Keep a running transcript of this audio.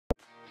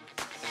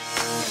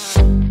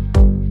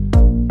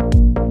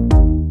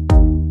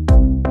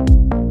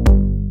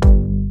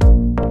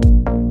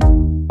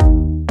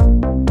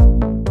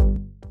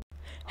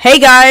Hey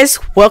guys,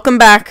 welcome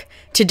back.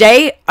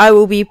 Today I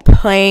will be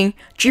playing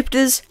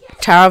Jupiter's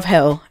Tower of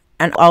Hell,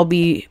 and I'll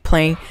be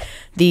playing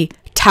the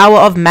Tower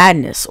of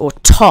Madness, or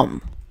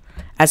TOM,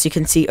 as you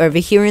can see over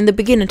here in the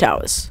beginner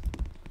towers.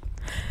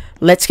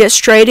 Let's get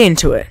straight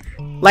into it.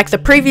 Like the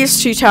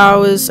previous two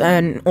towers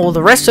and all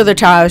the rest of the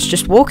towers,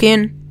 just walk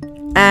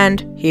in,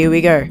 and here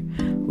we go.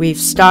 We've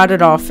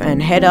started off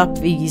and head up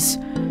these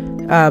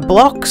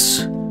blocks,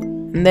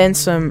 and then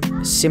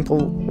some simple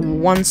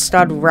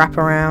one-stud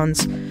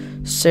wraparounds.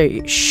 So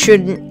it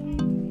shouldn't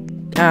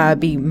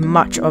be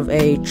much of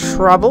a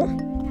trouble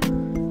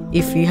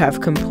if you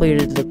have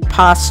completed the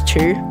past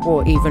two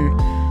or even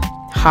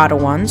harder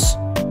ones.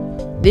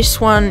 This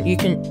one you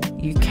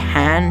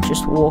can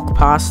just walk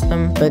past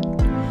them, but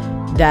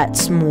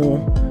that's more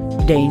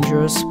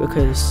dangerous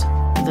because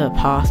the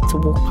path to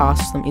walk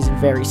past them is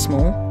very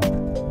small.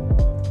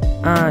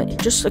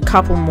 Just a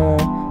couple more.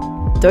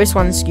 Those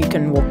ones you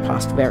can walk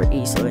past very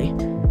easily,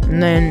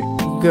 and then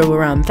go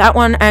around that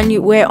one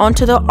and we're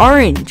onto the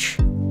orange.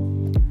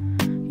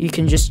 You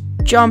can just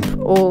jump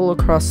all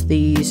across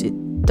these. It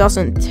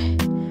doesn't,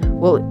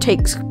 well, it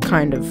takes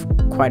kind of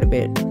quite a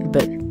bit,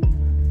 but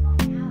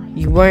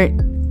you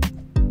won't,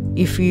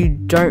 if you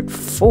don't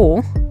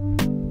fall,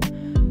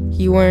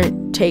 you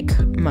won't take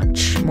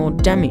much more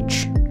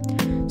damage.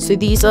 So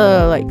these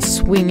are like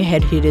swing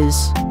head hitters.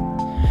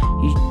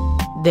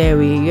 There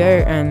we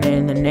go, and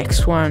then the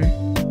next one,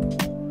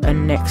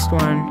 and next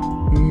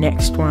one,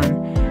 next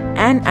one.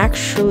 And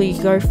actually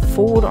go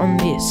forward on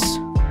this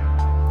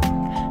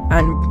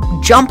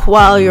and jump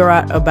while you're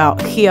at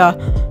about here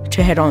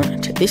to head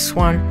on to this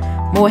one.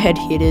 More head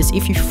hitters.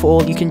 If you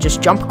fall, you can just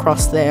jump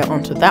across there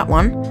onto that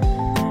one,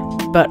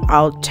 but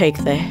I'll take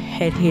the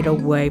head hit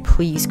away,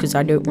 please, because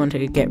I don't want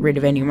to get rid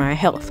of any of my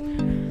health.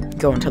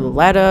 Go onto the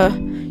ladder.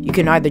 You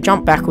can either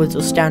jump backwards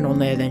or stand on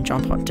there, then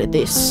jump onto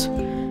this.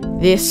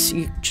 This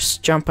you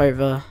just jump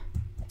over.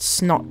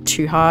 It's not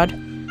too hard.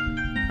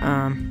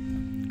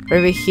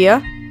 Over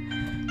here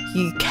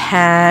you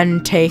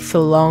can take the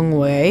long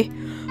way,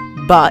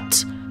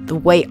 but the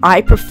way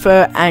I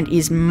prefer and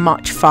is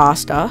much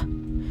faster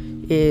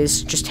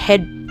is just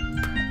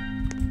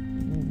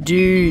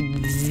do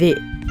this,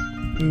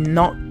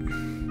 not,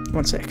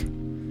 one sec,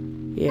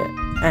 yeah,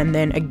 and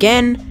then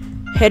again,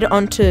 head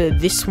onto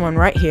this one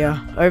right here,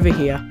 over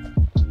here,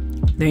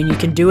 then you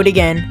can do it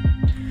again,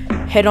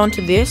 head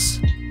onto this,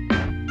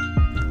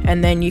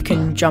 and then you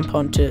can jump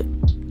onto,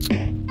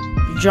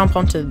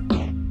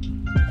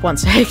 one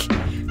sec,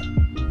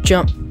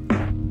 jump.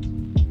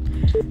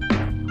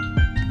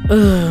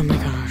 Oh my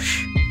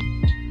gosh.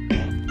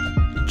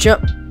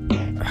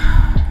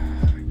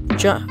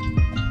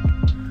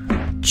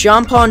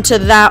 Jump onto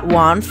that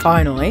one,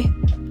 finally.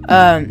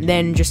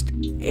 Then just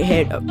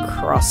head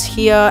across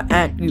here,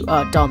 and you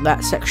are done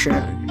that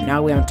section.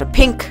 Now we're on to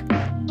pink.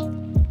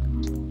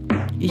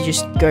 You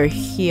just go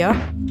here.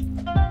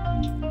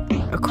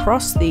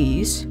 Across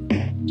these.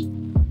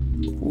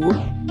 Whoop.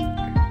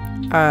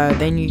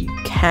 Then you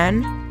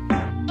can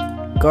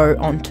go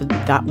onto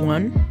that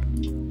one,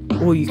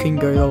 or you can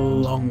go the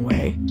long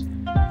way.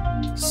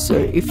 So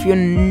if you're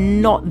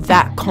not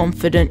that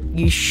confident,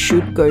 you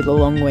should go the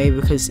long way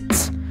because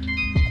it's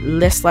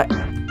less like,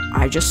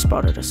 I just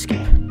spotted a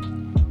skip.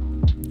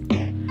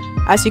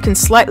 As you can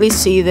slightly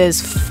see,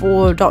 there's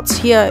 4 dots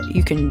here.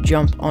 You can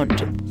jump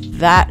onto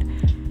that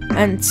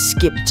and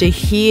skip to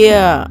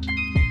here.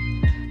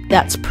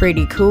 That's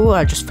pretty cool.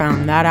 I just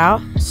found that out.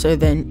 So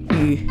then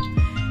you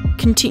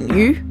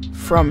continue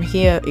from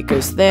here, it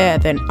goes there,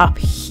 then up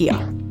here.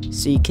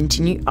 So you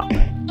continue up.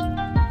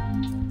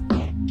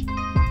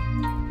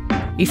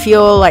 If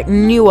you're like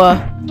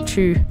newer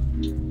to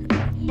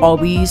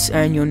Obbies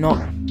and you're not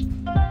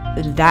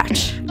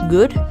that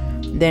good,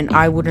 then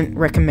I wouldn't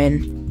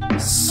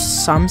recommend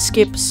some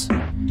skips.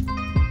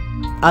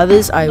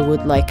 Others I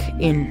would, like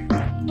in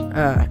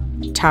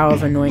Tower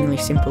of Annoyingly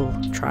Simple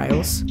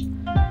Trials,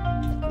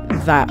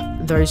 that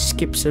those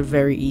skips are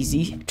very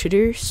easy to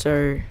do,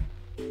 so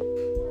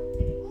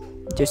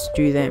just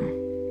do them.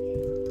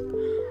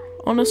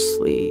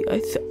 Honestly,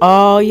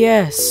 oh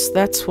yes,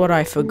 that's what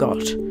I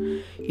forgot.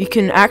 You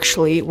can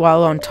actually,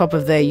 while on top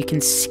of there, you can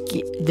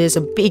skip. There's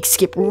a big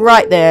skip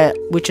right there,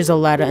 which is a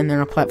ladder and then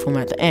a platform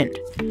at the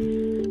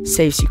end.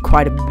 Saves you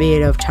quite a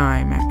bit of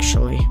time,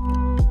 actually.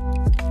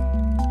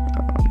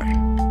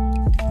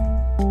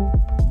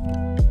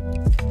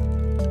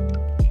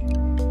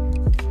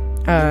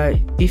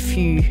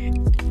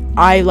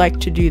 I like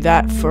to do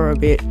that for a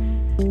bit,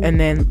 and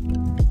then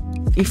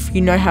if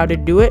you know how to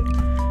do it,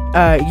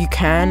 you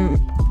can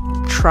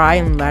try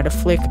and ladder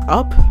flick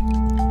up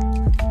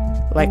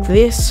like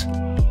this,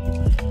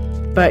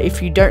 but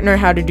if you don't know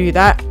how to do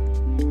that,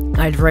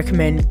 I'd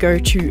recommend go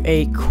to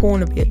a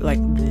corner bit like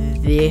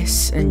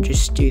this and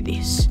just do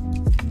this.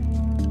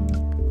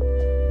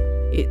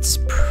 It's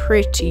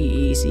pretty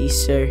easy,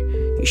 so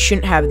you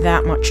shouldn't have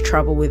that much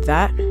trouble with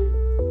that.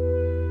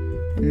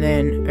 And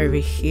then over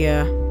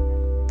here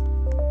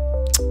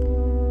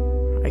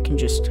I can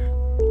just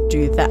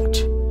do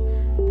that.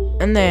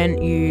 And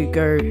then you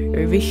go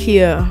over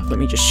here. Let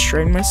me just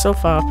straighten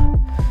myself up.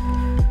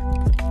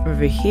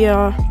 Over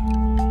here.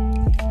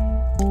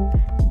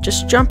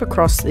 Just jump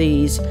across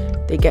these.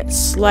 They get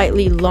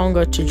slightly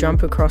longer to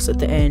jump across at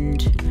the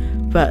end,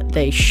 but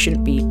they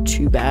shouldn't be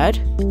too bad.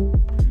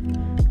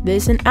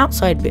 There's an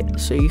outside bit,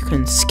 so you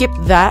can skip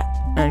that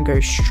and go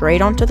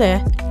straight onto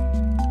there.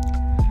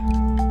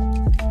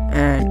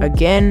 And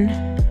again,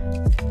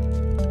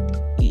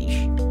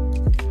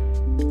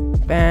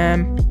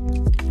 bam.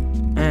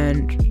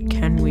 And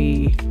can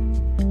we?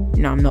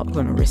 No, I'm not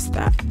gonna risk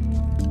that.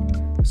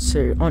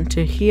 So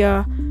onto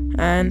here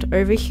and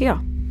over here.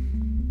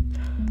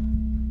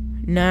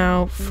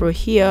 Now for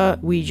here,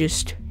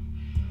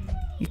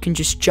 you can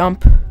just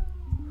jump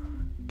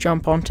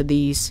onto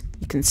these.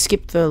 You can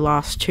skip the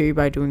last two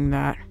by doing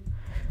that.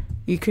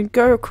 You can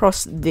go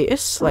across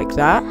this like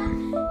that,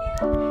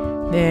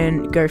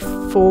 then go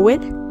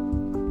forward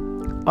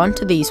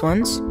onto these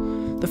ones.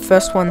 The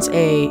first one's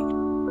a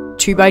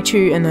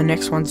 2x2 and the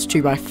next one's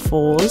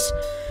 2x4s,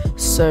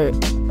 so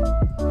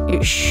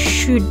it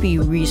should be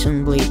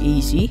reasonably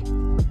easy.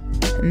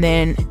 And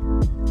then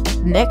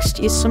next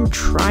is some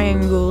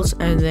triangles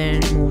and then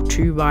more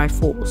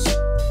 2x4s.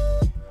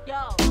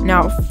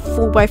 Now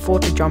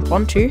 4x4 to jump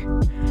onto,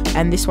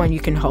 and this one you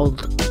can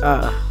hold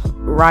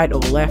right or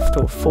left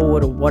or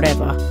forward or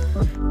whatever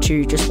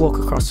to just walk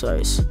across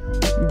those.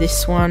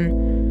 This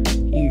one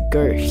you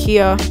go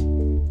here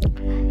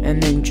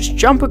and then just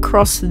jump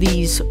across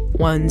these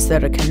ones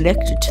that are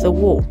connected to the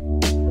wall.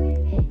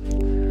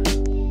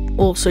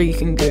 Also you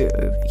can go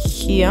over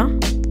here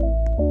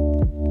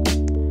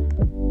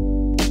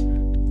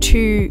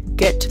to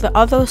get to the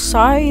other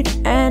side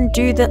and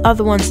do the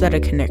other ones that are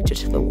connected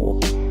to the wall.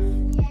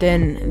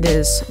 Then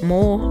there's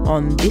more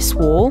on this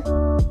wall.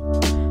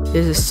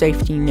 There's a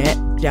safety net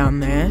down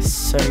there,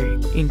 so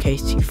in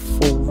case you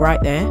fall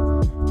right there.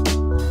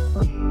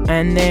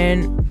 And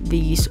then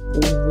these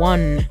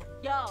one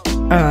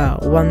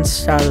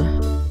star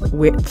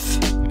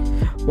width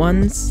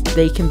ones,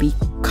 they can be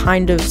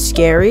kind of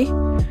scary,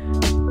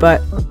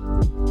 but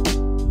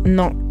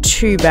not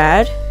too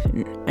bad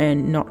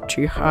and not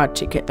too hard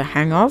to get the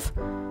hang of.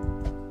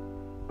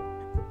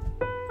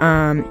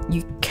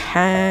 You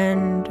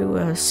can do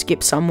a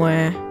skip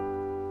somewhere.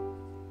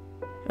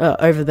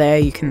 Over there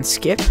you can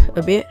skip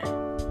a bit.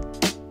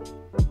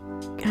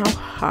 How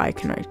high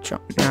can I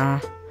jump? Nah,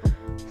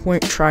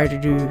 won't try to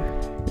do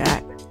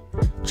that,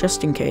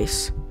 just in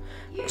case.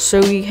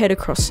 So we head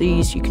across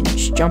these, you can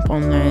just jump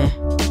on there,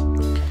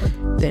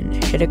 then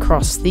head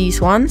across these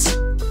ones.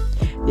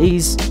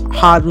 These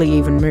hardly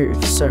even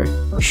move, so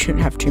you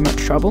shouldn't have too much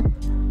trouble.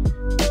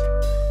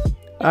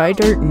 I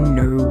don't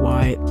know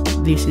why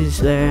this is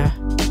there,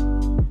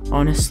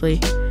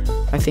 honestly.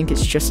 I think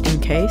it's just in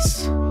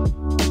case.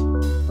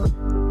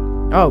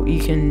 Oh,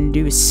 you can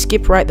do a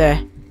skip right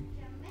there.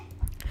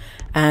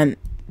 And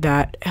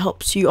that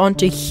helps you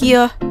onto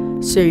here,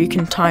 so you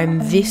can time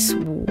this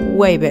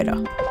way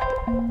better.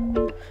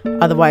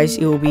 Otherwise,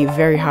 it will be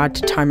very hard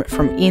to time it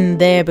from in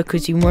there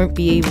because you won't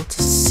be able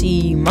to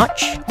see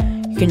much.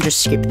 You can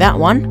just skip that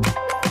one.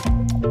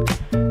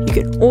 You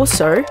can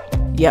also,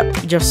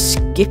 just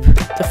skip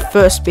the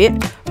first bit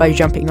by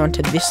jumping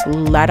onto this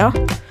ladder.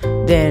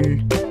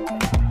 Then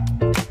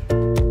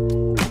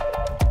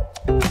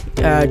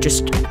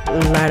just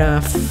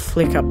ladder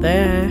flick up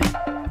there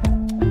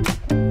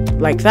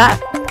like that,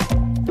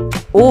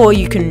 or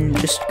you can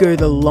just go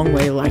the long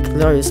way like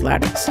those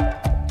ladders.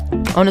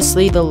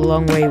 Honestly, the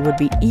long way would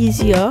be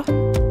easier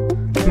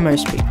for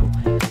most people.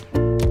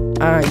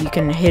 You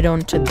can head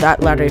on to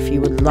that ladder if you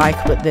would like,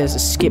 but there's a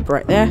skip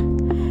right there.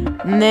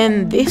 And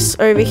then this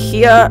over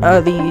here,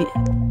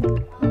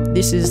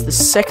 this is the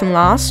second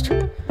last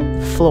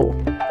floor.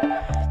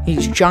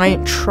 These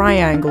giant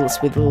triangles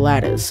with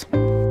ladders.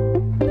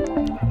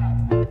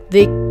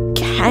 They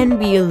can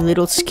be a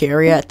little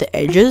scary at the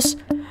edges,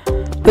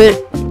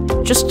 but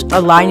just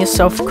align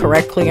yourself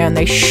correctly and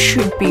they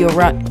should be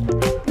alright.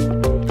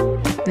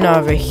 Now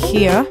over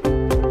here,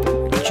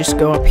 just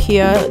go up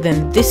here,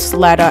 then this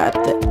ladder at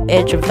the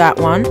edge of that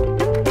one.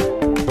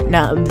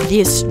 Now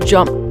this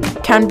jump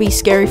can be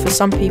scary for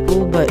some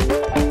people, but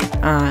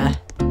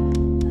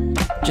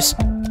just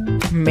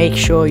make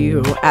sure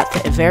you're at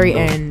the very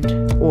end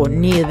or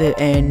near the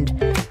end,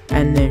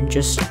 and then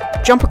just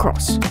jump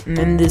across. And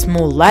then there's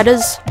more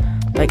ladders,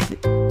 like,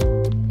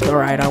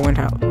 alright, I went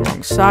out the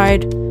wrong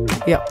side.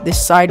 Yep,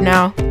 this side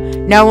now.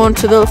 Now on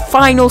to the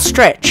final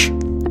stretch.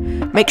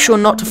 Make sure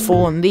not to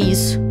fall on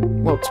these.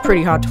 Well, it's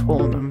pretty hard to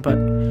fall on them, but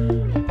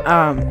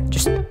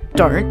just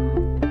don't.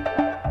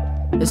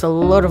 There's a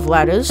lot of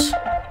ladders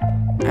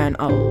and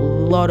a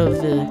lot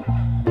of the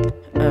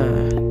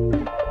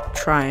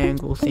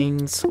triangle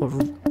things, or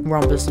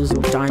rhombuses,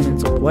 or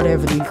diamonds, or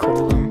whatever you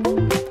call them.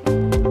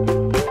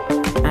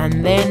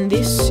 And then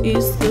this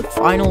is the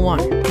final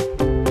one.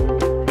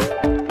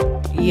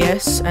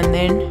 Yes, and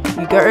then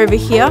you go over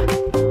here,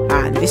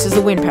 and this is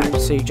the win pad.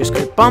 So you just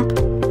go bump,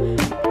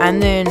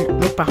 and then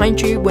look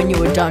behind you. When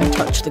you are done,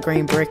 touch the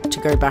green brick to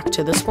go back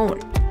to the spawn.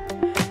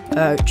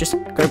 just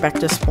go back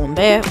to spawn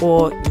there,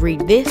 or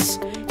read this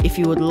if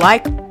you would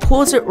like.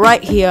 Pause it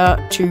right here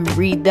to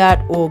read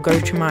that, or go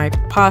to my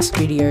past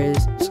videos,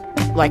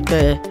 like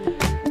the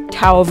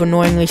Tower of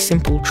Annoyingly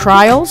Simple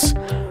Trials.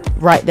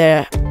 Right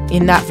there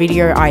in that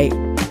video, I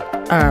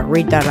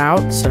read that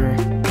out, so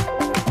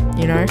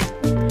you know.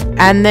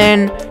 And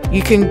then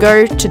you can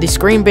go to this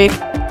green brick,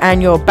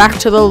 and you're back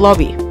to the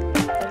lobby.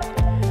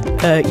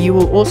 You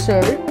will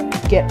also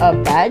get a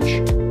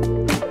badge,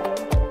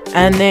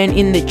 and then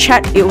in the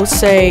chat it will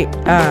say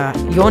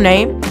your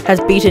name has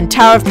beaten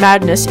Tower of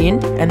Madness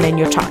in, and then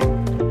your time.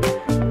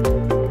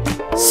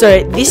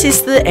 So this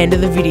is the end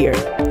of the video.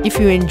 If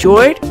you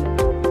enjoyed,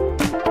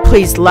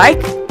 please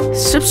like,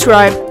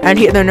 subscribe, and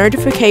hit the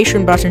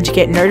notification button to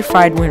get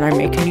notified when I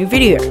make a new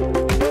video.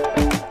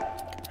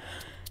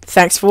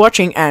 Thanks for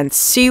watching, and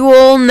see you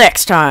all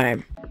next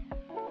time.